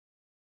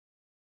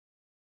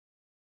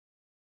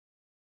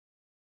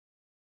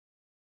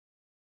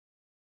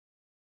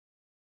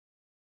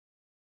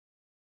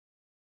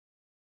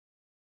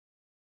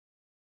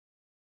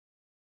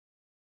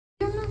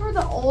remember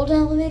the old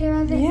elevator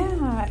of it?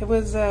 Yeah, it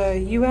was a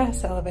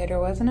US elevator,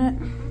 wasn't it?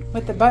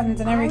 With the buttons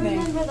and everything.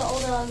 I remember the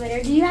old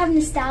elevator. Do you have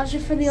nostalgia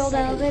for the old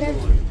elevator?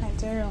 I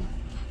do.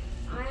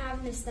 I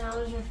have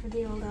nostalgia for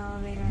the old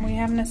elevator. We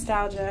have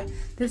nostalgia.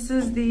 This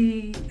is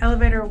the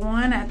elevator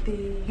 1 at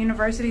the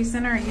University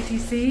Center at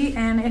UTC,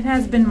 and it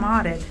has been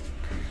modded.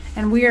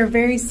 And we are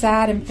very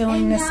sad and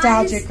feeling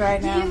nostalgic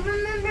right now. Do you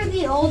remember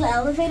the old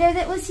elevator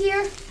that was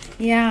here?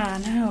 Yeah,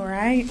 I know,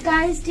 right?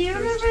 Guys, do you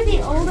remember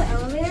the old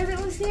elevator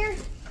that was here?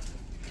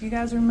 You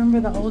guys remember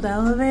the old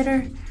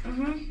elevator?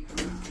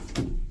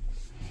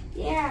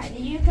 Yeah,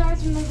 do you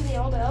guys remember the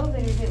old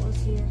elevator that was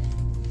here?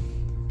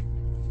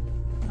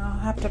 I'll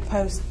have to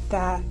post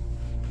that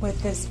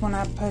with this when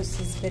I post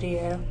this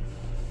video,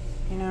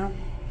 you know?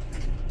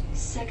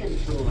 2nd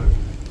floor.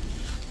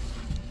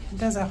 It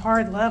does a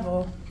hard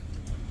level,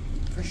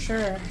 for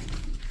sure.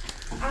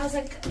 I was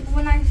like,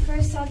 when I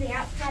first saw the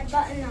outside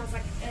button, I was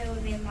like, oh,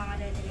 they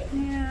modded it.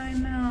 Yeah, I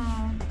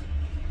know.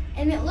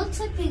 And it looks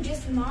like they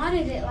just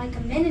modded it like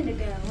a minute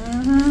ago.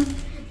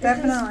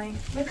 Definitely.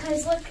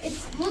 Because look, it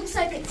looks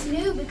like it's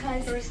new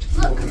because,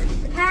 look,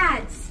 the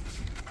pads.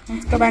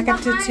 Let's go back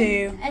up to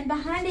 2. And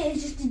behind it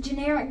is just a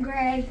generic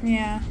gray.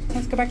 Yeah,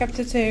 let's go back up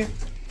to 2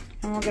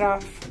 and we'll get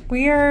off.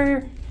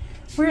 We're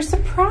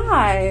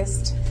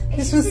surprised.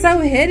 This was so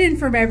hidden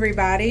from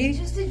everybody. It's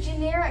just a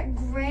generic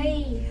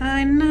gray.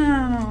 I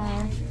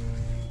know.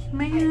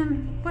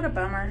 Man, what a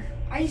bummer.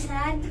 Are you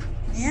sad?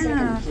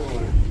 Yeah. 2nd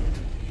floor.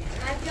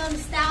 I feel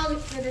nostalgic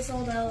for this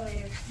old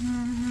elevator.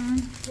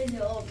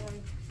 The old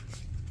one.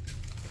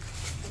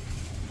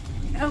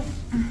 Oh.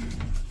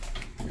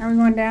 Are we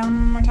going down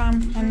one more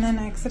time and then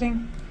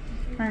exiting?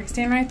 Alright,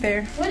 stand right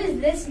there. What is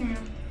this now?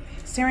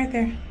 Stand right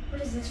there.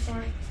 What is this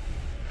for?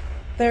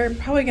 They're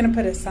probably going to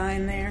put a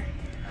sign there.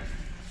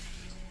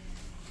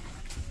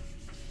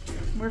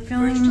 We're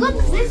feeling... Look,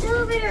 this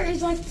elevator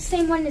is like the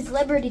same one as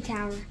Liberty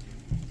Tower.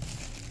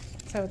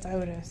 So it's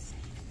Otis.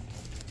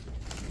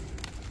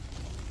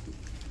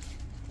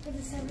 For the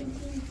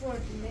 17th floor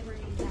of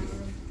Liberty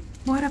Tower.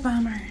 What a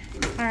bummer.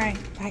 Alright,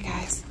 bye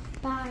guys.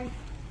 Bye.